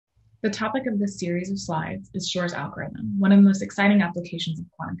The topic of this series of slides is Shor's algorithm, one of the most exciting applications of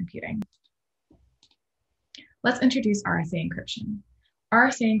quantum computing. Let's introduce RSA encryption.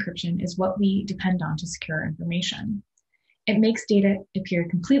 RSA encryption is what we depend on to secure information. It makes data appear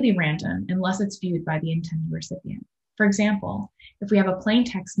completely random unless it's viewed by the intended recipient. For example, if we have a plain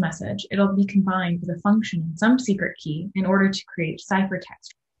text message, it'll be combined with a function in some secret key in order to create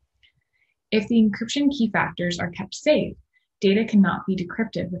ciphertext. If the encryption key factors are kept safe, data cannot be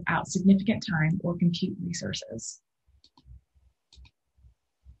decrypted without significant time or compute resources.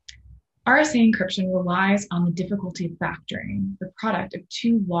 RSA encryption relies on the difficulty of factoring the product of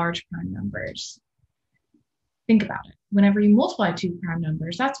two large prime numbers. Think about it. Whenever you multiply two prime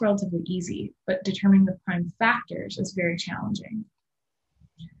numbers, that's relatively easy, but determining the prime factors is very challenging.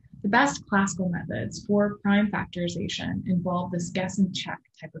 The best classical methods for prime factorization involve this guess and check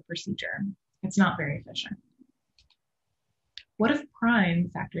type of procedure. It's not very efficient. What if prime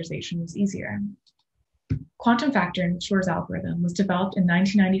factorization was easier? Quantum factoring, Shor's algorithm, was developed in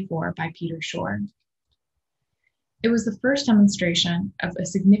 1994 by Peter Shor. It was the first demonstration of a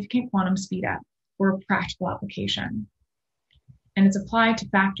significant quantum speedup for a practical application, and it's applied to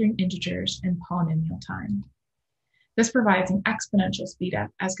factoring integers in polynomial time. This provides an exponential speedup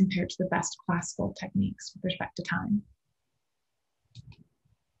as compared to the best classical techniques with respect to time.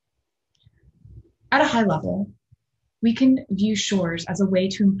 At a high level, we can view Shor's as a way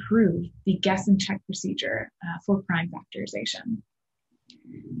to improve the guess and check procedure for prime factorization.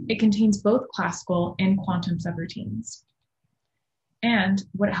 It contains both classical and quantum subroutines. And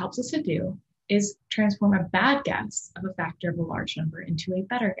what it helps us to do is transform a bad guess of a factor of a large number into a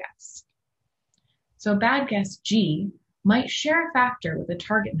better guess. So a bad guess G might share a factor with a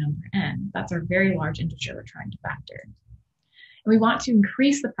target number N. That's our very large integer we're trying to factor. And we want to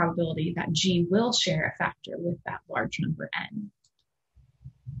increase the probability that G will share a factor with that large number N.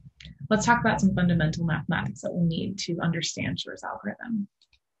 Let's talk about some fundamental mathematics that we'll need to understand Shor's algorithm.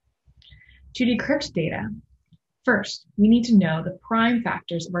 To decrypt data, first, we need to know the prime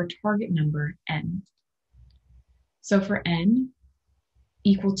factors of our target number N. So for N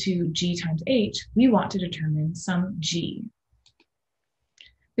equal to G times H, we want to determine some G.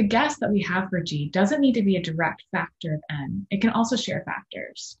 The guess that we have for G doesn't need to be a direct factor of N. It can also share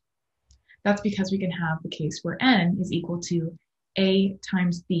factors. That's because we can have the case where N is equal to A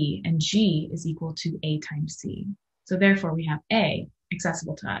times B and G is equal to A times C. So therefore we have A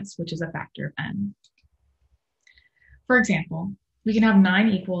accessible to us, which is a factor of N. For example, we can have 9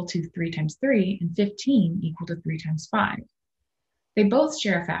 equal to 3 times 3 and 15 equal to 3 times 5. They both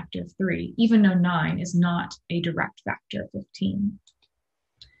share a factor of 3, even though 9 is not a direct factor of 15.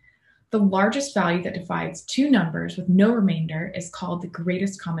 The largest value that divides two numbers with no remainder is called the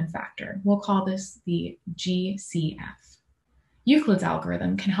greatest common factor. We'll call this the GCF. Euclid's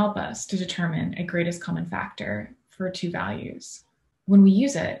algorithm can help us to determine a greatest common factor for two values. When we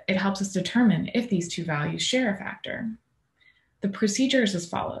use it, it helps us determine if these two values share a factor. The procedure is as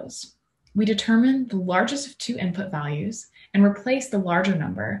follows. We determine the largest of two input values and replace the larger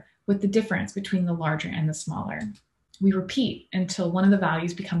number with the difference between the larger and the smaller. We repeat until one of the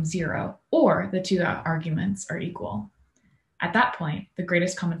values becomes 0 or the two arguments are equal. At that point, the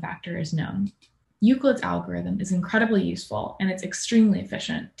greatest common factor is known. Euclid's algorithm is incredibly useful and it's extremely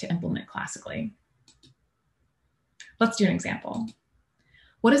efficient to implement classically. Let's do an example.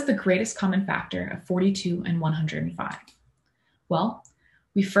 What is the greatest common factor of 42 and 105? Well,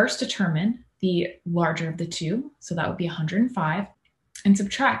 we first determine the larger of the two, so that would be 105, and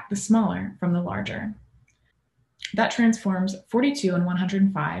subtract the smaller from the larger. That transforms 42 and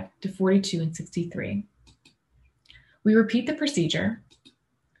 105 to 42 and 63. We repeat the procedure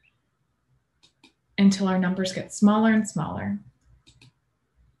until our numbers get smaller and smaller.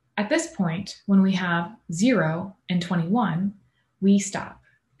 At this point, when we have 0 and 21, we stop.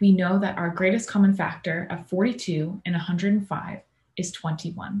 We know that our greatest common factor of 42 and 105 is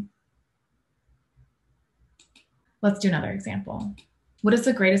 21. Let's do another example. What is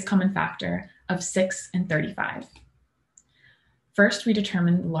the greatest common factor of 6 and 35? First, we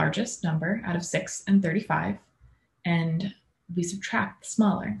determine the largest number out of 6 and 35, and we subtract the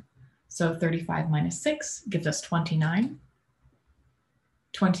smaller. So 35 minus 6 gives us 29.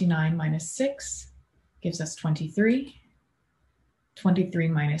 29 minus 6 gives us 23. 23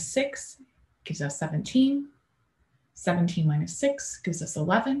 minus 6 gives us 17. 17 minus 6 gives us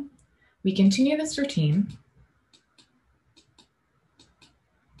 11. We continue this routine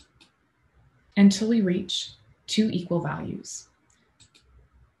until we reach two equal values.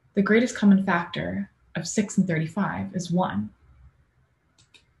 The greatest common factor of 6 and 35 is 1.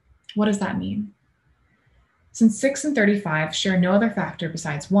 What does that mean? Since 6 and 35 share no other factor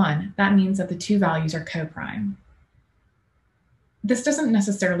besides 1, that means that the two values are coprime. This doesn't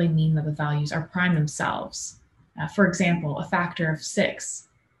necessarily mean that the values are prime themselves. For example, a factor of 6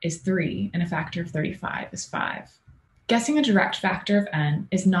 is 3 and a factor of 35 is 5. Guessing a direct factor of n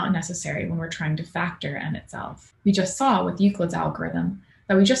is not necessary when we're trying to factor n itself. We just saw with Euclid's algorithm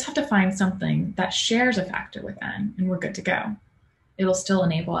that we just have to find something that shares a factor with n and we're good to go. It'll still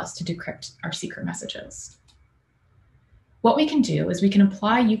enable us to decrypt our secret messages. What we can do is we can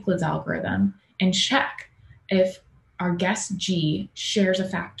apply Euclid's algorithm and check if our guess g shares a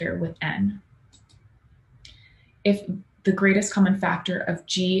factor with n. If the greatest common factor of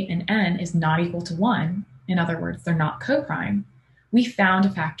g and n is not equal to 1, in other words, they're not coprime, we found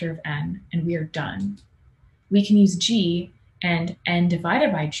a factor of n and we are done. We can use g and n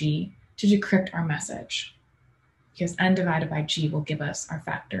divided by g to decrypt our message, because n divided by g will give us our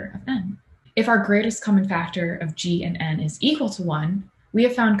factor of n. If our greatest common factor of g and n is equal to 1, we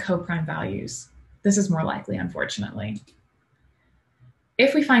have found coprime values. This is more likely, unfortunately.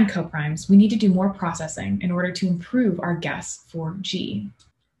 If we find coprimes, we need to do more processing in order to improve our guess for g.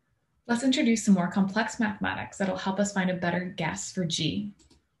 Let's introduce some more complex mathematics that'll help us find a better guess for g.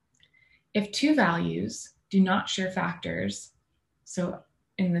 If two values do not share factors, so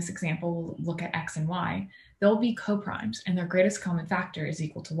in this example, we'll look at x and y, they'll be coprimes and their greatest common factor is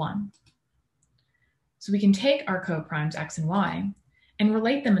equal to 1. So we can take our coprimes x and y and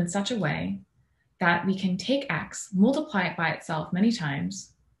relate them in such a way that we can take x, multiply it by itself many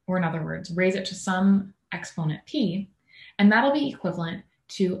times, or in other words, raise it to some exponent p, and that'll be equivalent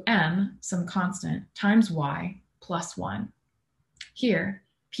to m, some constant, times y plus 1. Here,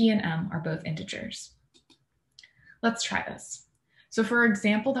 p and m are both integers. Let's try this. So for our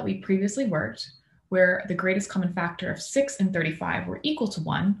example that we previously worked, where the greatest common factor of 6 and 35 were equal to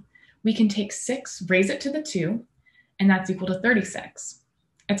 1, we can take 6, raise it to the 2, and that's equal to 36.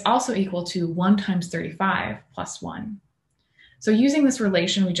 It's also equal to 1 times 35 plus 1. So using this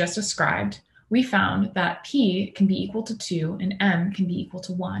relation we just described, we found that p can be equal to 2 and m can be equal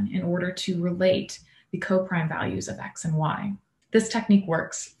to 1 in order to relate the coprime values of x and y. This technique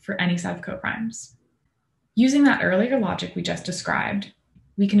works for any set of coprimes. Using that earlier logic we just described,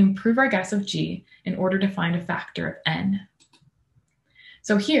 we can improve our guess of g in order to find a factor of n.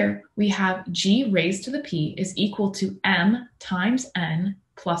 So here we have g raised to the p is equal to m times n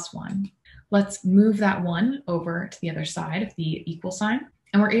plus 1. Let's move that 1 over to the other side of the equal sign,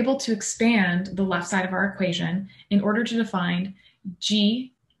 and we're able to expand the left side of our equation in order to define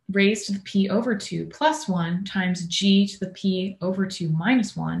g raised to the p over 2 plus 1 times g to the p over 2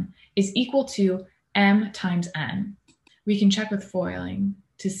 minus 1 is equal to m times n. We can check with foiling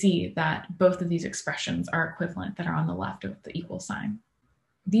to see that both of these expressions are equivalent that are on the left of the equal sign.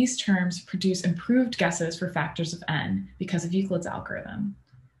 These terms produce improved guesses for factors of n because of Euclid's algorithm.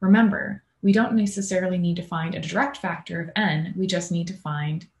 Remember, we don't necessarily need to find a direct factor of n, we just need to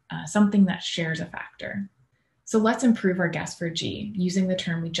find something that shares a factor. So let's improve our guess for g using the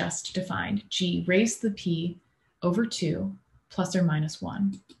term we just defined, g raised to the p over 2 plus or minus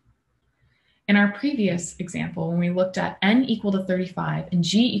 1. In our previous example, when we looked at n equal to 35 and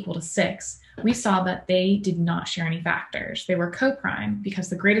g equal to 6, we saw that they did not share any factors. They were coprime because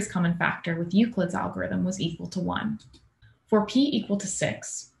the greatest common factor with Euclid's algorithm was equal to 1. For p equal to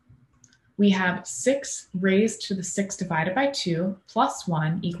 6, we have 6 raised to the 6 divided by 2 plus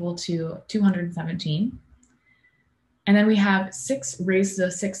 1 equal to 217. And then we have 6 raised to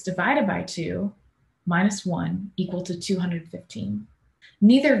the 6 divided by 2 minus 1 equal to 215.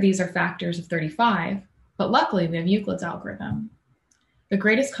 Neither of these are factors of 35, but luckily we have Euclid's algorithm. The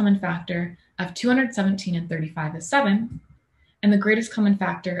greatest common factor of 217 and 35 is 7, and the greatest common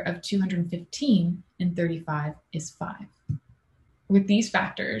factor of 215 and 35 is 5. With these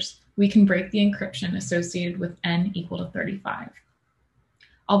factors, we can break the encryption associated with n equal to 35.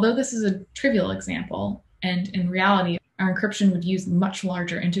 Although this is a trivial example, and in reality, our encryption would use much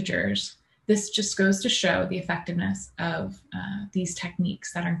larger integers, this just goes to show the effectiveness of these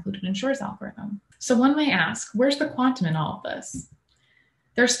techniques that are included in Shor's algorithm. So one may ask, where's the quantum in all of this?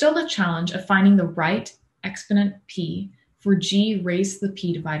 There's still the challenge of finding the right exponent p for g raised to the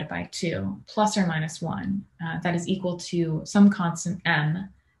p divided by 2 plus or minus 1 that is equal to some constant m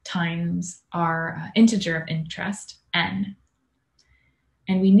times our integer of interest n.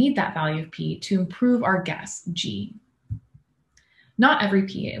 And we need that value of p to improve our guess g. Not every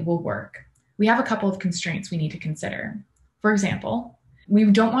p will work. We have a couple of constraints we need to consider. For example, we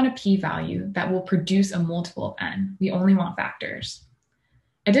don't want a p-value that will produce a multiple of n. We only want factors.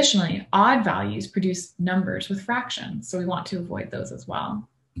 Additionally, odd values produce numbers with fractions, so we want to avoid those as well.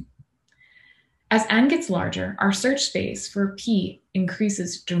 As n gets larger, our search space for p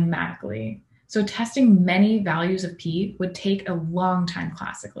increases dramatically. So testing many values of p would take a long time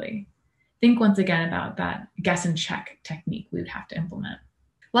classically. Think once again about that guess and check technique we would have to implement.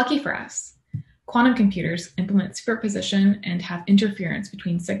 Lucky for us, quantum computers implement superposition and have interference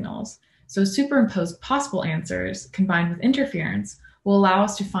between signals. So superimposed possible answers combined with interference will allow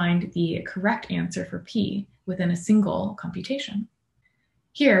us to find the correct answer for p within a single computation.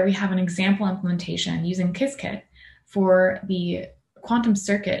 Here we have an example implementation using Qiskit for the quantum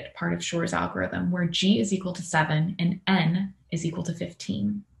circuit part of Shor's algorithm, where g is equal to 7 and n is equal to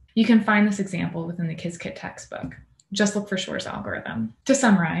 15. You can find this example within the Qiskit textbook. Just look for Shor's algorithm. To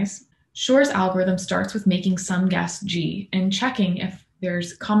summarize, Shor's algorithm starts with making some guess g and checking if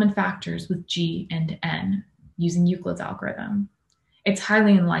there's common factors with g and n using Euclid's algorithm. It's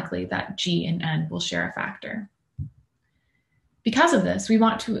highly unlikely that g and n will share a factor. Because of this, we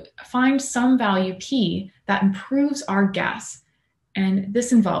want to find some value p that improves our guess, and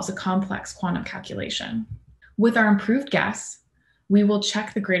this involves a complex quantum calculation. With our improved guess, we will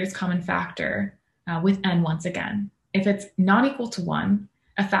check the greatest common factor with n once again. If it's not equal to 1,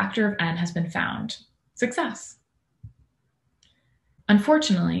 a factor of n has been found. Success.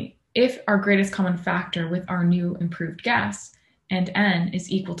 Unfortunately, if our greatest common factor with our new improved guess and n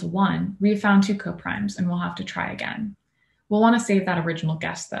is equal to 1, we have found 2 coprimes and we'll have to try again. We'll want to save that original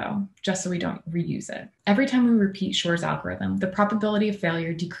guess though, just so we don't reuse it. Every time we repeat Shor's algorithm, the probability of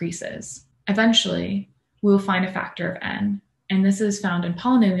failure decreases. Eventually, we will find a factor of n, and this is found in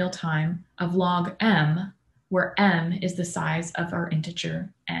polynomial time of log m, where m is the size of our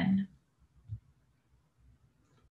integer n.